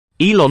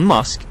Elon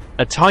Musk,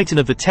 a titan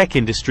of the tech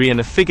industry and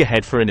a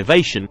figurehead for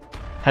innovation,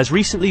 has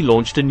recently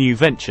launched a new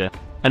venture,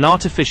 an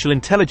artificial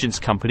intelligence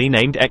company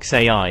named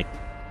xAI.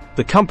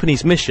 The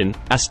company's mission,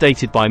 as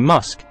stated by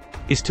Musk,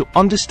 is to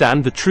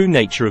understand the true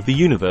nature of the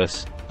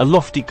universe, a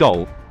lofty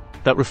goal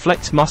that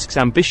reflects Musk's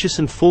ambitious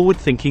and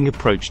forward-thinking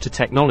approach to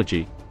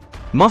technology.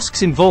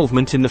 Musk's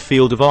involvement in the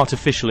field of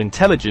artificial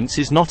intelligence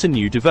is not a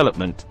new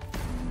development.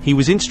 He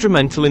was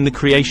instrumental in the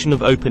creation of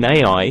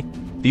OpenAI,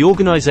 the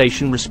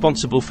organization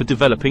responsible for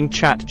developing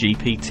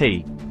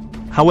ChatGPT.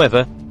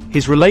 However,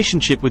 his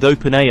relationship with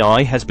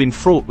OpenAI has been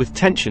fraught with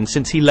tension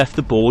since he left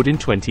the board in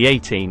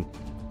 2018.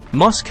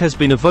 Musk has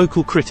been a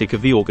vocal critic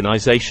of the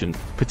organization,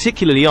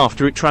 particularly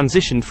after it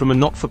transitioned from a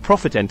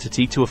not-for-profit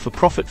entity to a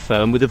for-profit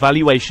firm with a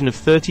valuation of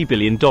 $30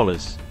 billion.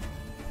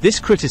 This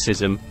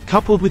criticism,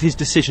 coupled with his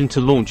decision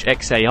to launch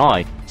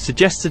xAI,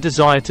 suggests a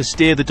desire to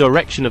steer the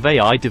direction of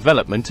AI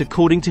development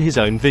according to his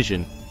own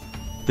vision.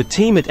 The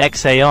team at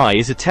xAI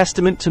is a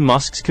testament to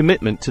Musk's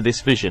commitment to this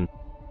vision.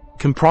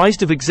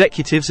 Comprised of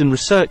executives and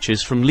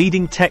researchers from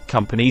leading tech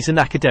companies and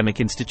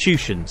academic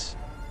institutions,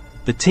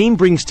 the team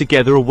brings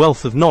together a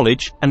wealth of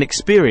knowledge and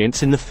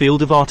experience in the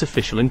field of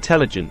artificial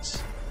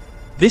intelligence.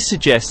 This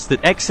suggests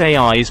that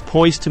xAI is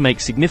poised to make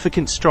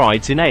significant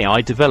strides in AI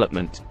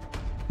development.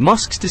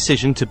 Musk's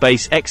decision to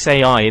base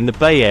xAI in the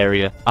Bay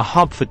Area, a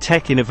hub for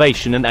tech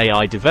innovation and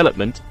AI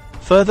development,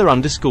 further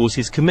underscores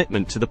his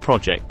commitment to the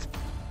project.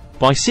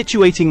 By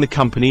situating the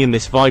company in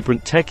this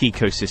vibrant tech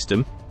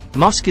ecosystem,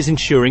 Musk is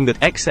ensuring that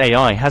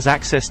xAI has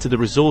access to the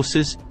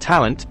resources,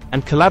 talent,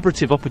 and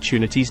collaborative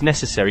opportunities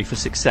necessary for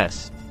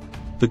success.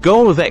 The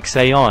goal of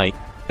xAI,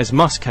 as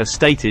Musk has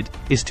stated,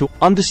 is to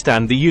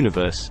understand the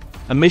universe,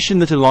 a mission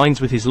that aligns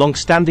with his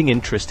long-standing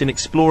interest in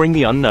exploring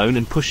the unknown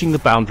and pushing the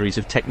boundaries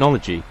of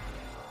technology.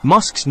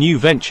 Musk's new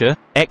venture,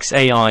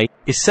 xAI,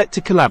 is set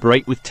to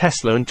collaborate with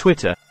Tesla and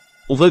Twitter,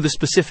 although the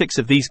specifics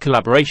of these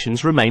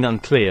collaborations remain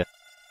unclear.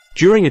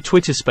 During a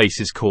Twitter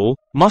Spaces call,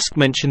 Musk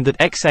mentioned that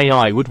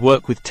xAI would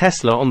work with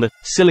Tesla on the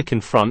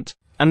silicon front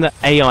and the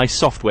AI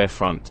software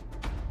front.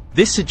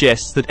 This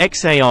suggests that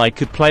xAI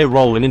could play a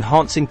role in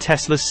enhancing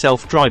Tesla's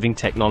self-driving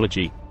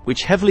technology,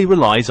 which heavily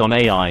relies on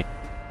AI.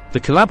 The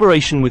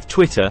collaboration with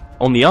Twitter,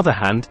 on the other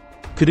hand,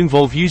 could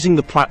involve using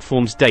the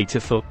platform's data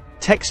for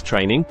text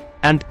training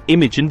and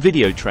image and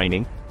video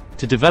training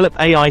to develop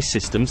AI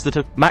systems that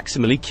are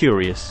maximally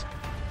curious.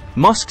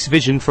 Musk's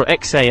vision for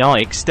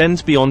xAI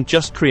extends beyond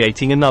just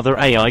creating another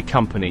AI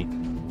company.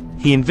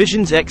 He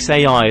envisions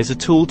xAI as a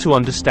tool to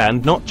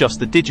understand not just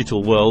the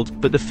digital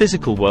world, but the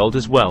physical world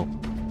as well.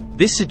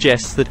 This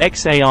suggests that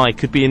xAI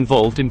could be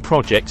involved in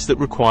projects that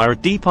require a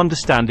deep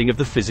understanding of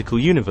the physical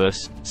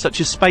universe,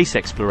 such as space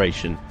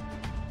exploration.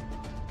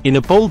 In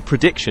a bold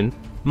prediction,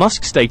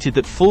 Musk stated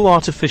that full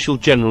artificial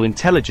general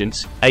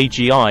intelligence,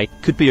 AGI,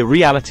 could be a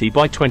reality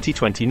by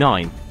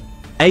 2029.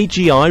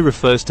 AGI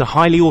refers to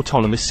highly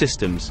autonomous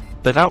systems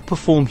that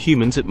outperform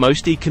humans at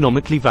most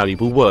economically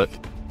valuable work,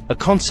 a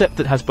concept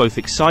that has both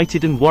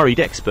excited and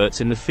worried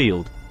experts in the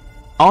field.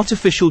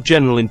 Artificial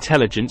general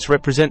intelligence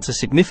represents a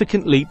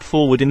significant leap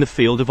forward in the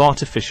field of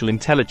artificial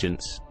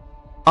intelligence.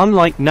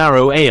 Unlike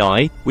narrow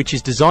AI, which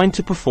is designed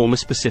to perform a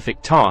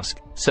specific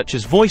task, such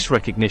as voice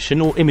recognition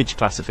or image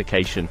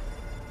classification,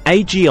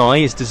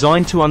 AGI is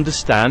designed to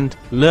understand,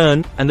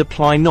 learn, and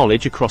apply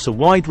knowledge across a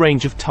wide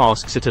range of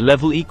tasks at a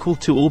level equal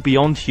to or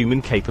beyond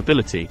human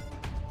capability.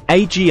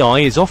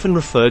 AGI is often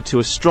referred to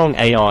as strong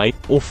AI,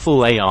 or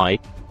full AI,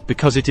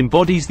 because it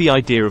embodies the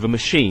idea of a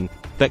machine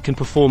that can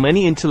perform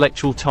any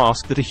intellectual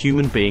task that a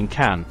human being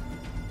can.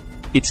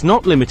 It's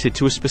not limited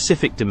to a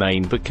specific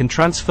domain but can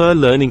transfer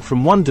learning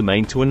from one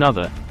domain to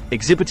another,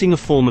 exhibiting a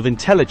form of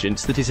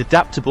intelligence that is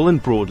adaptable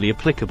and broadly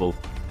applicable.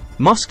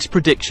 Musk's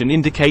prediction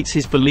indicates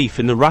his belief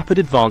in the rapid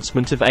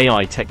advancement of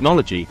AI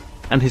technology,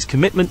 and his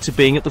commitment to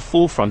being at the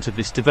forefront of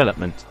this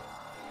development.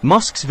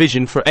 Musk's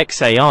vision for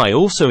xAI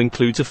also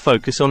includes a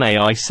focus on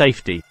AI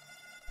safety.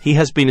 He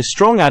has been a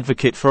strong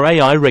advocate for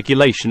AI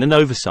regulation and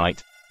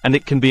oversight, and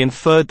it can be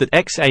inferred that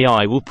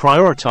xAI will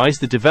prioritize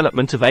the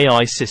development of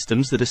AI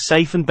systems that are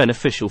safe and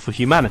beneficial for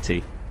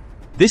humanity.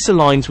 This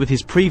aligns with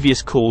his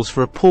previous calls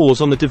for a pause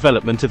on the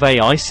development of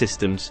AI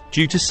systems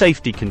due to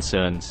safety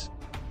concerns.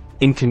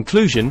 In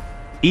conclusion,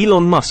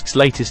 Elon Musk's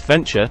latest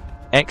venture,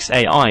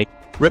 xAI,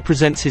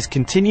 represents his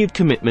continued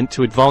commitment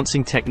to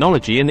advancing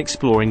technology and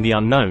exploring the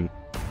unknown.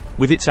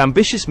 With its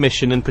ambitious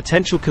mission and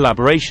potential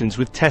collaborations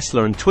with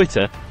Tesla and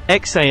Twitter,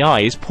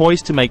 xAI is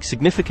poised to make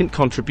significant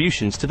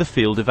contributions to the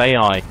field of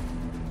AI.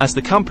 As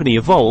the company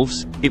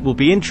evolves, it will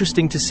be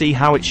interesting to see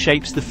how it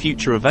shapes the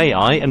future of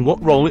AI and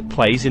what role it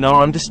plays in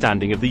our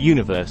understanding of the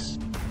universe.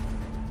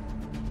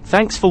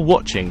 Thanks for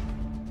watching.